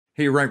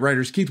Hey Right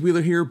Riders, Keith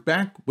Wheeler here,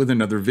 back with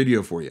another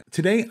video for you.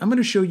 Today, I'm going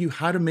to show you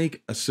how to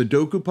make a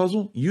Sudoku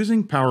puzzle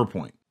using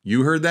PowerPoint.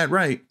 You heard that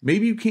right.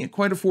 Maybe you can't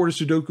quite afford a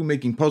Sudoku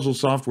making puzzle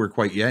software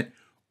quite yet,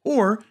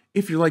 or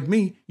if you're like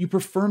me, you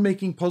prefer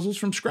making puzzles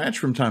from scratch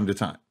from time to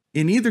time.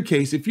 In either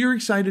case, if you're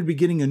excited to be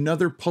getting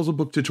another puzzle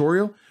book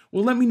tutorial,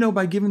 well, let me know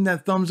by giving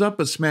that thumbs up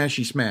a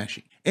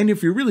smashy. And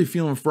if you're really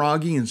feeling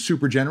froggy and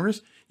super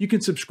generous, you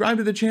can subscribe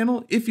to the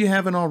channel if you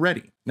haven't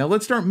already. Now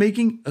let's start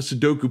making a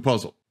Sudoku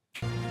puzzle.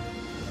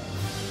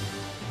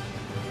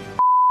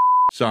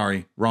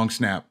 Sorry, wrong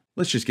snap.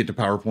 Let's just get to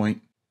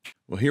PowerPoint.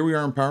 Well, here we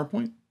are in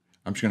PowerPoint.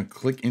 I'm just going to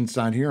click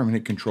inside here. I'm going to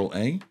hit Control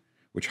A,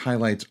 which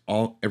highlights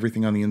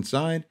everything on the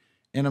inside,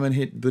 and I'm going to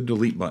hit the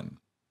delete button.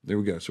 There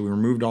we go. So we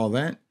removed all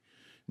that.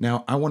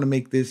 Now I want to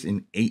make this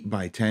in 8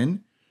 by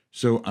 10.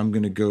 So I'm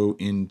going to go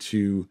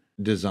into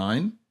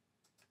Design,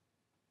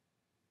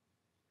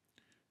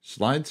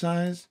 Slide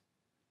Size,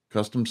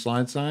 Custom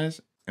Slide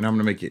Size, and I'm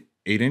going to make it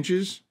 8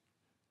 inches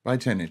by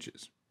 10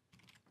 inches.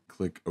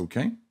 Click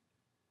OK.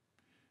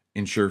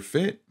 Ensure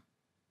fit.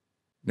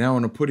 Now I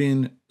want to put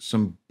in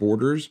some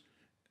borders.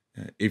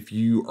 If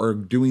you are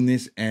doing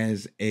this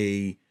as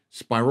a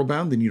spiral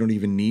bound, then you don't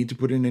even need to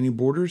put in any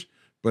borders,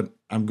 but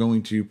I'm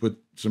going to put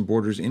some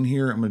borders in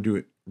here. I'm going to do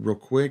it real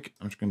quick.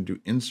 I'm just going to do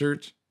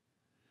insert.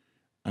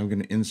 I'm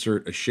going to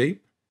insert a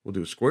shape. We'll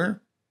do a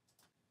square.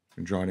 I'm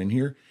going to draw it in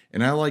here.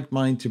 And I like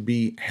mine to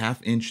be 1/2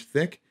 inch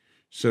thick.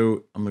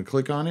 So I'm going to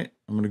click on it.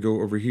 I'm going to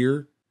go over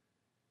here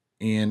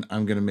and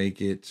I'm going to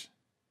make it,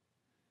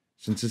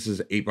 since this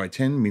is 8 by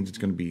 10, means it's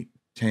going to be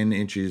 10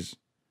 inches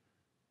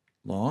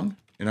long.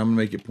 And I'm going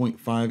to make it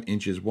 0.5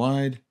 inches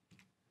wide.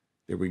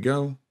 There we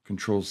go.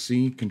 Control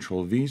C,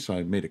 Control V. So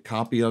I've made a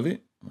copy of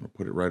it. I'm going to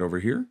put it right over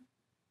here.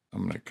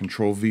 I'm going to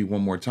Control V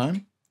one more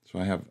time. So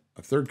I have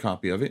a third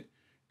copy of it.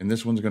 And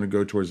this one's going to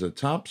go towards the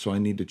top. So I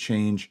need to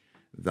change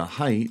the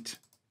height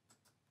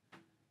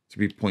to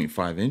be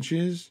 0.5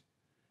 inches.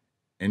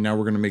 And now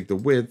we're going to make the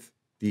width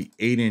the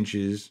 8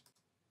 inches.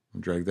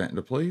 I'll drag that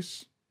into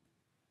place.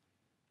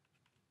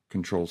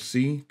 Control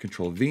C,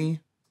 Control V,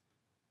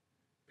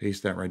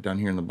 paste that right down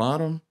here in the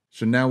bottom.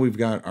 So now we've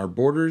got our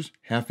borders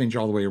 1/2 inch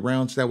all the way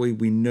around. So that way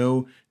we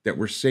know that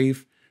we're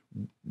safe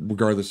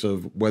regardless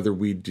of whether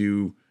we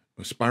do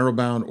a spiral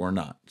bound or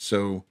not.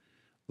 So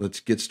let's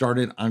get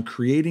started on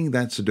creating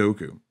that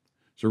Sudoku.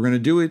 So we're going to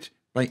do it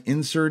by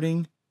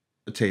inserting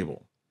a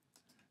table.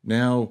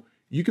 Now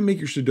you can make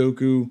your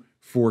Sudoku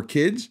for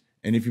kids.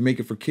 And if you make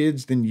it for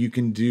kids, then you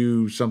can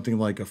do something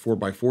like a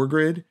 4x4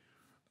 grid.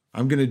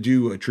 I'm going to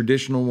do a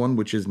traditional one,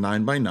 which is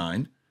 9 by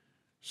 9.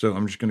 So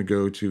I'm just going to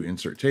go to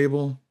Insert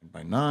Table,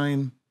 by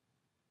 9.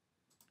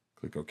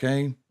 Click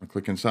OK. I'll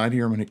click inside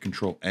here. I'm going to hit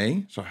Control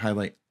A. So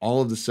highlight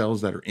all of the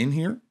cells that are in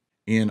here.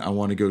 And I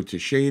want to go to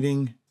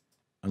Shading.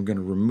 I'm going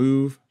to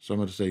remove. So I'm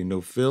going to say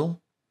No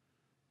Fill.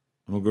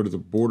 I'm going to go to the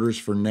borders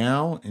for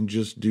now and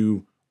just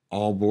do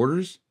all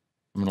borders.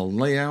 I'm going to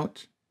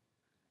Layout.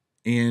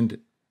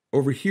 And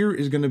over here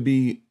is going to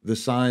be the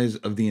size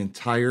of the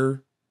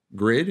entire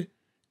grid.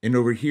 And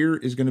over here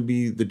is going to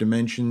be the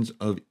dimensions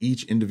of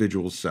each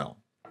individual cell.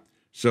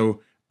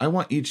 So I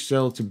want each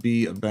cell to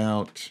be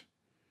about,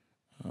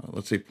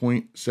 let's say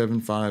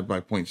 0.75 by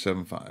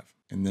 0.75.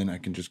 And then I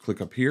can just click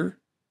up here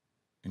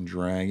and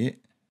drag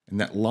it. And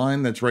that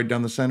line that's right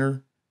down the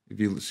center, if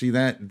you see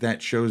that,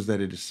 that shows that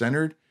it is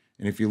centered.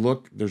 And if you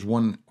look, there's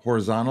one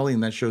horizontally,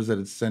 and that shows that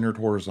it's centered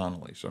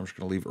horizontally. So I'm just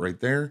going to leave it right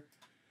there.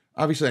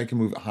 Obviously, I can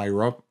move it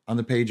higher up on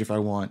the page if I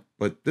want,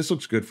 but this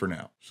looks good for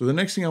now. So the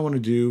next thing I want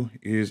to do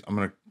is I'm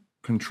going to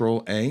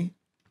Control A.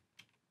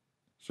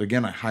 So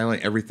again, I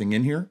highlight everything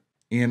in here,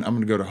 and I'm going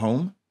to go to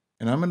Home,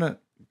 and I'm going to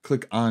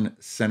click on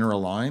Center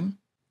Align.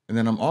 And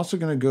then I'm also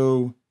going to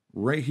go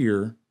right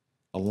here,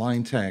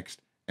 Align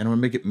Text, and I'm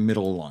going to make it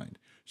middle aligned.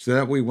 So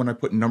that way, when I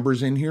put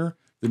numbers in here,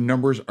 the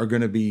numbers are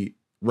going to be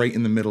right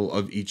in the middle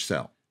of each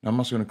cell. Now I'm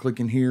also going to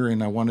click in here,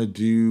 and I want to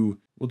do,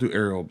 we'll do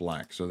Arial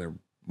Black, so they're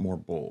more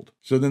bold.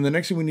 So then the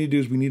next thing we need to do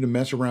is we need to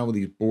mess around with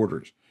these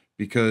borders,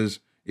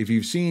 because if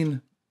you've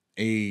seen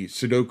a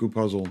Sudoku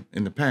puzzle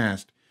in the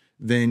past,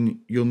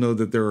 then you'll know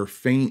that there are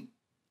faint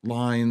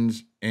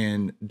lines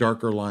and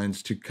darker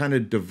lines to kind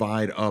of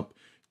divide up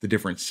the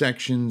different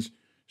sections.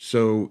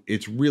 So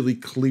it's really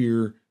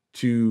clear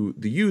to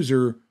the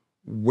user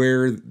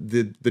where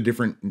the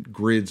different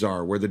grids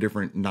are, where the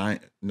different 9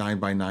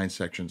 by 9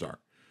 sections are.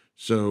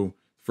 So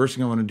first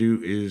thing I want to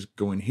do is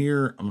go in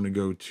here. I'm going to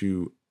go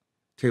to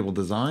Table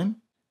Design,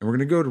 and we're going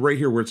to go to right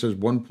here where it says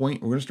 1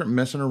 point. We're going to start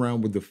messing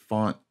around with the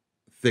font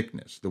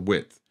thickness, the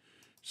width.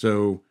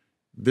 So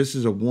this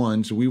is a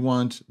 1. So we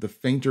want the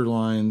fainter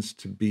lines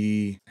to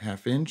be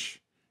 1/2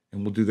 inch,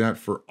 and we'll do that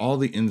for all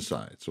the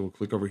inside. So we'll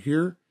click over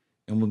here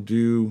and we'll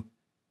do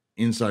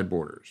inside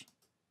borders.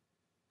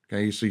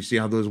 Okay. So you see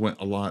how those went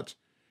a lot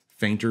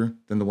fainter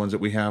than the ones that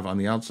we have on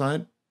the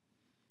outside.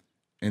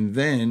 And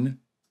then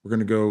we're going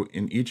to go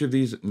in each of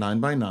these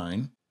 9 by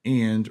 9,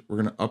 and we're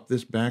going to up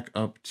this back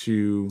up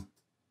to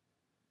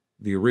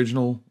the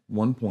original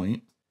 1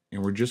 point,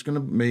 and we're just going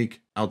to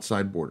make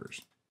outside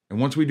borders. And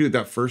once we do it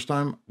that first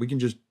time, we can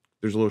just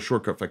there's a little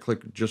shortcut. If I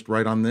click just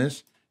right on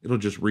this, it'll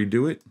just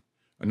redo it.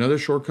 Another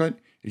shortcut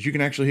is you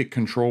can actually hit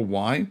Control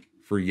Y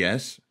for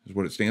yes, is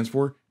what it stands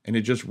for, and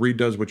it just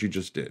redoes what you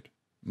just did.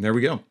 And there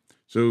we go.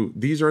 So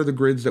these are the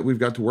grids that we've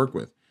got to work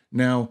with.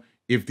 Now,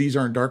 if these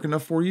aren't dark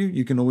enough for you,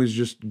 you can always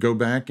just go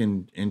back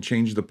and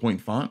change the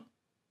point font,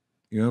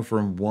 you know,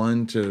 from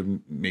 1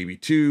 to maybe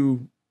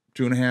 2,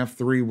 2.5,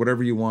 3,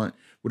 whatever you want,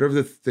 whatever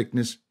the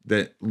thickness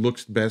that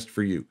looks best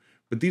for you.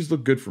 But these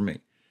look good for me.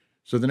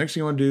 So the next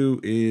thing I want to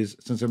do is,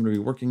 since I'm going to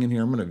be working in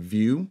here, I'm going to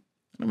view, and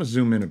I'm going to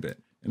zoom in a bit.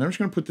 And I'm just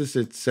going to put this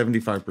at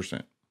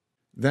 75%.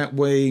 That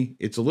way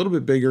it's a little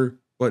bit bigger,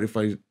 but if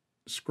I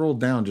scroll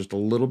down just a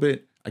little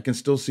bit, I can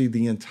still see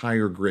the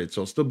entire grid.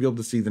 So I'll still be able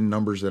to see the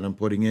numbers that I'm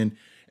putting in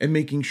and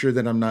making sure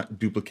that I'm not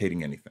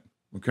duplicating anything.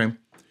 Okay.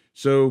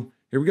 So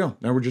here we go.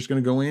 Now we're just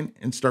going to go in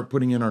and start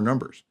putting in our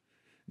numbers.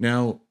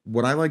 Now,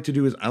 what I like to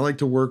do is I like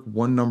to work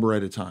one number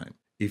at a time.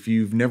 If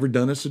you've never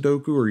done a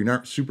Sudoku or you're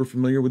not super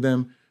familiar with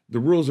them, the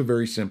rules are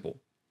very simple.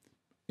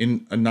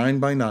 In a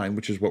 9x9,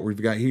 which is what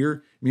we've got here,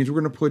 it means we're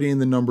going to put in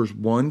the numbers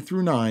 1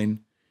 through 9,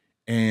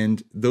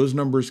 and those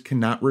numbers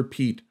cannot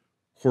repeat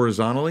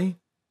horizontally,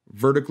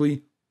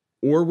 vertically,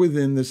 or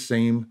within the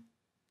same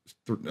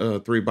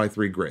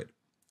 3x3 grid.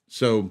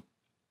 So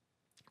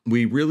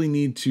we really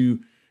need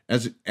to,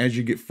 as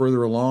you get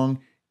further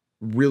along,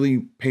 really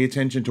pay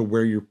attention to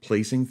where you're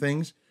placing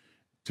things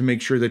to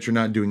make sure that you're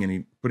not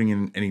doing putting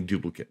in any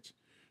duplicates.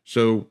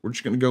 So we're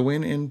just going to go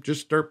in and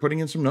just start putting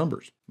in some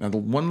numbers. Now, the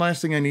one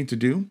last thing I need to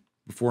do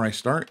before I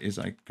start is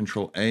I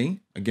Control A,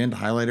 again, to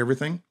highlight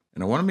everything.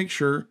 And I want to make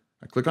sure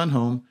I click on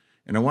Home,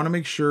 and I want to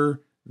make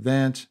sure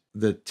that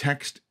the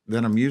text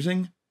that I'm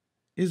using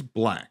is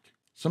black.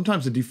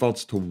 Sometimes it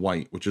defaults to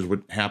white, which is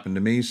what happened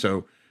to me.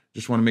 So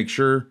just want to make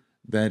sure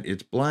that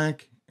it's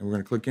black, and we're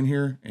going to click in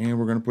here and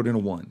we're going to put in a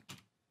 1.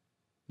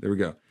 There we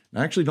go.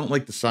 Now, I actually don't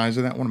like the size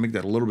of that. I want to make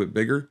that a little bit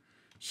bigger.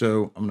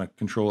 So I'm going to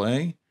Control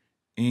A,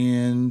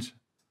 and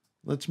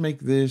let's make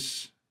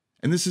this,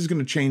 and this is going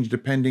to change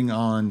depending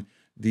on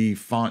the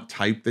font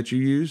type that you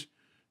use.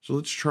 So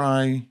let's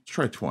try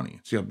 20,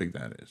 see how big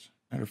that is.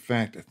 Matter of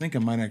fact, I think I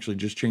might actually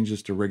just change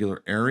this to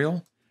regular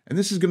Arial. And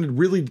this is going to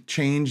really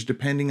change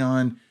depending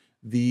on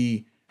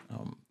the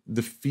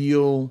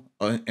feel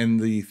and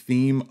the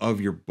theme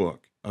of your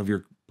book, of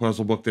your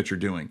puzzle book that you're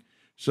doing.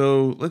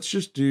 So let's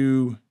just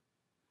do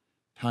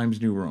Times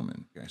New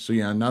Roman. Okay, so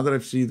yeah, now that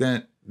I've seen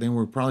that, then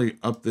we'll probably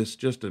up this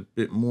just a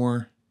bit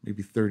more,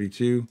 maybe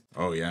 32.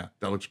 Oh yeah,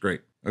 that looks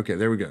great. Okay,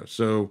 there we go.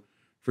 So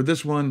for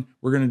this one,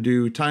 we're going to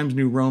do Times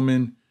New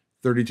Roman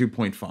 32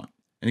 point font.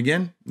 And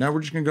again, now we're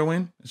just going to go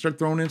in and start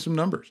throwing in some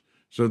numbers.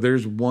 So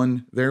there's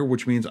 1 there,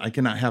 which means I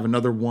cannot have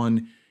another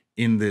 1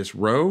 in this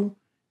row,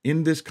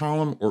 in this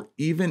column, or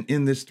even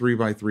in this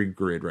 3x3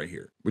 grid right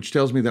here, which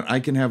tells me that I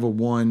can have a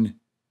 1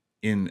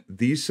 in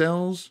these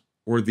cells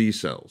or these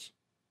cells.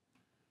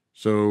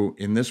 So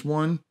in this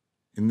one,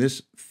 in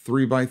this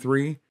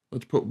 3x3,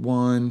 let's put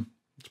one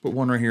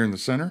right here in the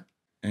center.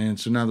 And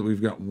so now that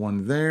we've got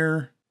 1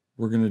 there,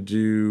 we're going to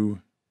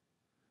do,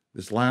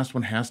 this last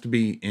one has to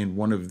be in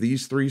one of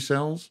these 3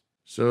 cells.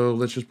 So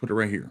let's just put it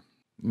right here.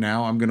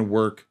 Now I'm going to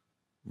work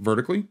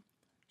vertically.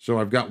 So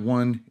I've got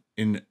 1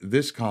 in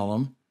this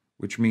column,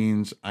 which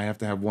means I have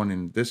to have 1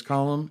 in this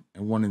column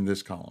and 1 in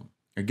this column.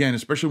 Again,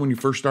 especially when you're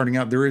first starting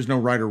out, there is no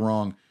right or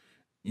wrong,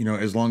 you know,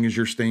 as long as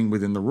you're staying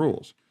within the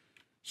rules.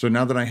 So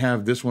now that I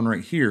have this one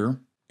right here,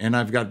 and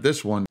I've got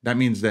this one, that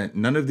means that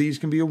none of these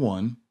can be a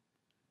 1.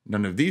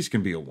 None of these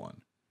can be a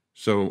 1.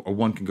 So a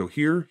 1 can go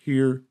here,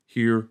 here,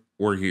 here,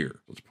 or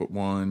here. Let's put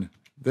 1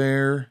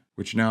 there,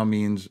 which now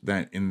means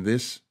that in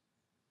this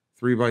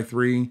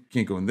 3x3,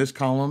 can't go in this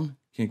column,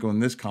 can't go in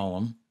this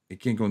column,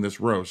 it can't go in this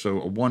row.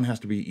 So a 1 has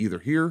to be either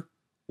here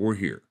or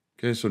here.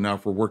 Okay, so now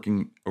if we're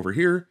working over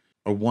here,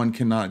 a 1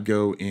 cannot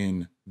go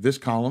in this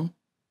column,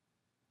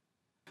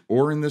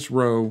 or in this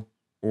row,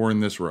 or in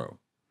this row,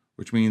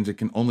 which means it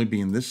can only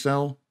be in this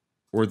cell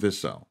or this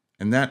cell.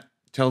 And that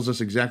tells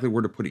us exactly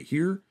where to put it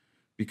here,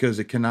 because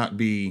it cannot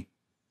be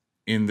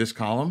in this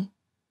column,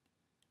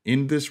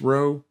 in this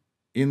row,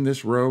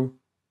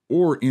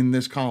 or in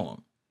this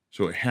column.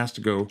 So it has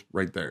to go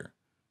right there.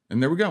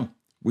 And there we go.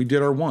 We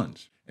did our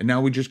 1s. And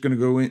now we're just going to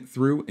go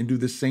through and do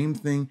the same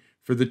thing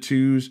for the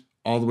 2s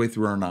all the way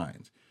through our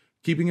 9s.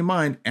 Keeping in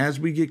mind, as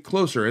we get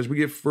closer, as we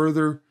get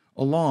further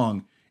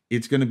along,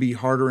 it's going to be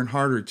harder and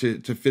harder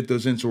to fit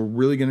those in. So we're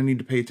really going to need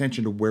to pay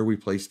attention to where we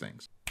place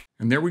things.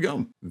 And there we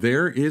go.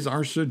 There is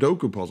our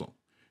Sudoku puzzle.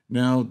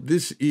 Now,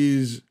 this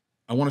is,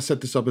 I want to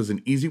set this up as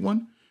an easy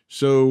one.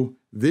 So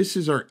this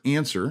is our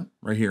answer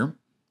right here.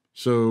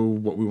 So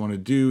what we want to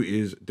do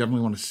is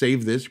definitely want to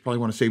save this. You probably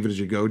want to save it as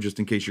you go, just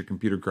in case your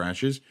computer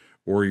crashes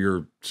or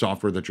your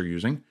software that you're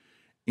using.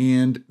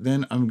 And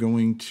then I'm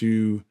going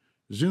to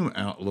zoom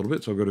out a little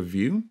bit. So I'll go to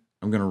View.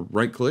 I'm going to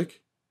right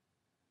click.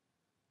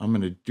 I'm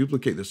going to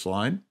duplicate the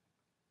slide.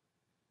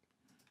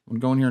 I'm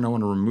going here and I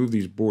want to remove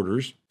these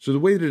borders. So the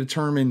way to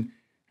determine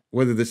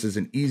whether this is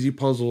an easy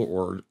puzzle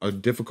or a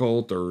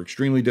difficult or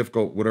extremely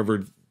difficult,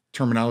 whatever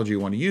terminology you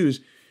want to use,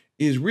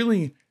 is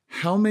really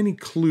how many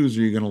clues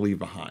are you going to leave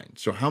behind?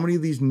 So how many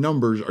of these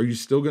numbers are you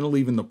still going to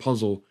leave in the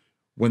puzzle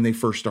when they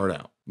first start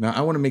out? Now,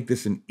 I want to make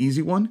this an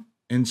easy one.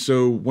 And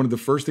so one of the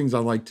first things I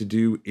like to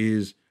do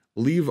is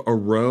leave a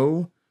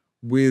row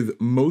with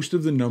most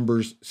of the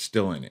numbers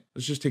still in it.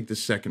 Let's just take the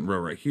second row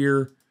right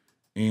here,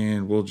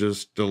 and we'll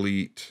just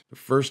delete the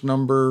first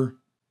number,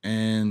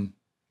 and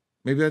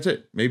maybe that's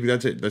it. Maybe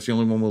that's it. That's the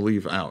only one we'll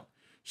leave out.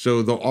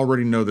 So they'll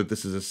already know that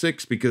this is a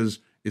 6 because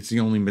it's the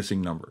only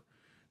missing number.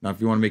 Now,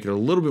 if you want to make it a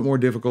little bit more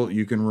difficult,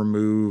 you can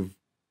remove,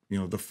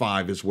 the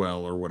 5 as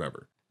well or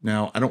whatever.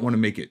 Now, I don't want to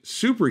make it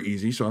super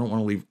easy, so I don't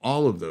want to leave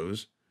all of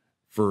those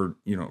for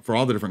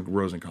all the different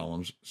rows and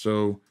columns.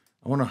 So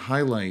I want to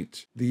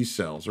highlight these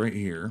cells right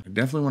here. I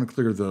definitely want to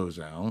clear those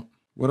out.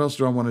 What else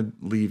do I want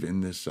to leave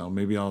in this cell?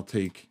 Maybe I'll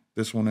take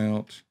this one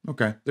out.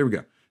 Okay, there we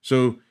go.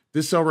 So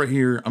this cell right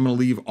here, I'm going to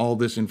leave all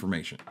this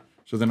information.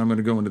 So then I'm going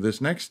to go into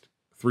this next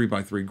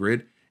 3x3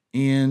 grid.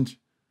 And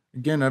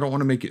again, I don't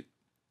want to make it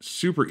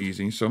super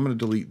easy. So I'm going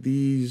to delete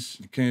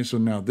these. Okay, so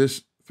now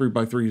this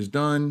 3x3 is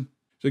done.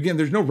 So again,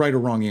 there's no right or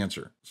wrong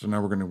answer. So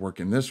now we're going to work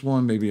in this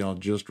one. Maybe I'll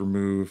just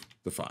remove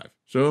the 5.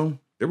 So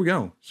there we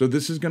go. So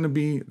this is going to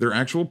be their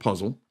actual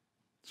puzzle.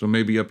 So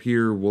maybe up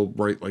here, we'll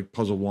write like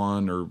puzzle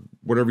 1 or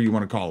whatever you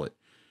want to call it.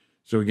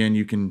 So again,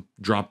 you can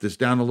drop this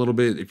down a little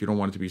bit if you don't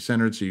want it to be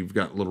centered. So you've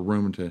got a little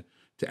room to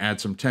add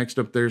some text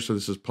up there. So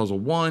this is puzzle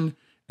 1.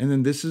 And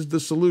then this is the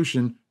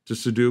solution to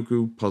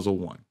Sudoku puzzle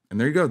 1. And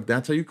there you go.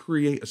 That's how you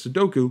create a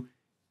Sudoku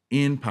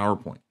in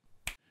PowerPoint.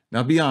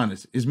 Now be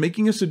honest, is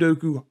making a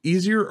Sudoku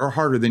easier or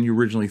harder than you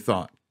originally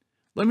thought?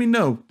 Let me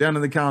know down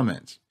in the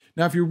comments.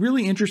 Now, if you're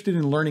really interested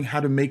in learning how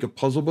to make a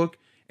puzzle book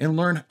and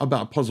learn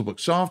about puzzle book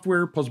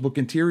software, puzzle book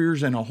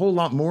interiors, and a whole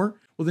lot more,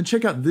 well then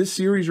check out this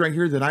series right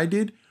here that I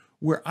did,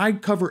 where I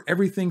cover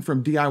everything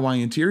from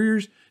DIY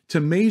interiors to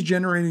maze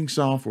generating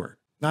software.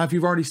 Now, if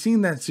you've already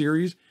seen that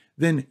series,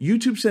 then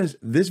YouTube says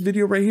this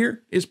video right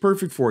here is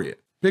perfect for you.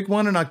 Pick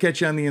one and I'll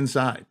catch you on the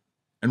inside.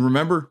 And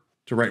remember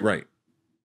to write right.